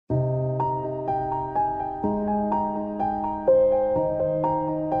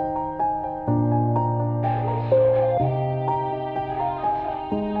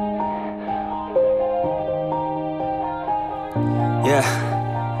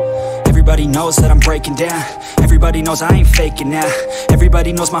Everybody knows that I'm breaking down. Everybody knows I ain't faking now.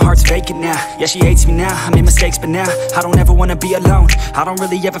 Everybody knows my heart's vacant now. Yeah, she hates me now, I made mistakes but now I don't ever wanna be alone. I don't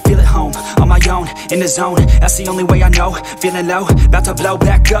really ever feel at home. On my own, in the zone, that's the only way I know. Feeling low, about to blow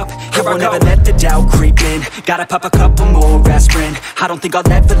back up. Here I won't ever let the doubt creep in. Gotta pop a couple more aspirin. I don't think I'll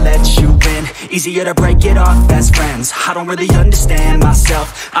ever let you in. Easier to break it off best friends. I don't really understand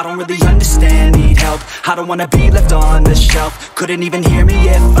myself. I don't really understand, need help. I don't wanna be left on the shelf. Couldn't even hear me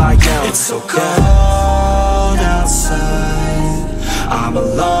if I yelled. It's so cold outside. I'm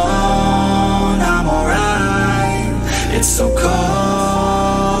alone, I'm alright. It's so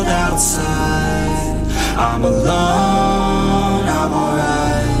cold outside. I'm alone, I'm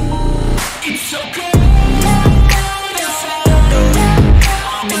alright. It's so cold.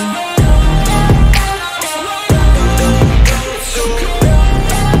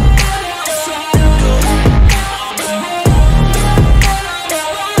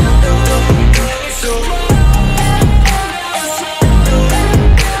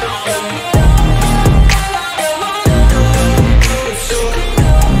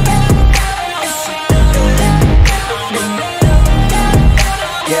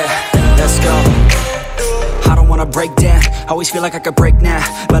 Break down, always feel like I could break now,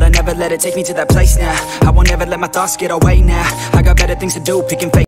 but I never let it take me to that place now. I won't ever let my thoughts get away now. I got better things to do, picking fake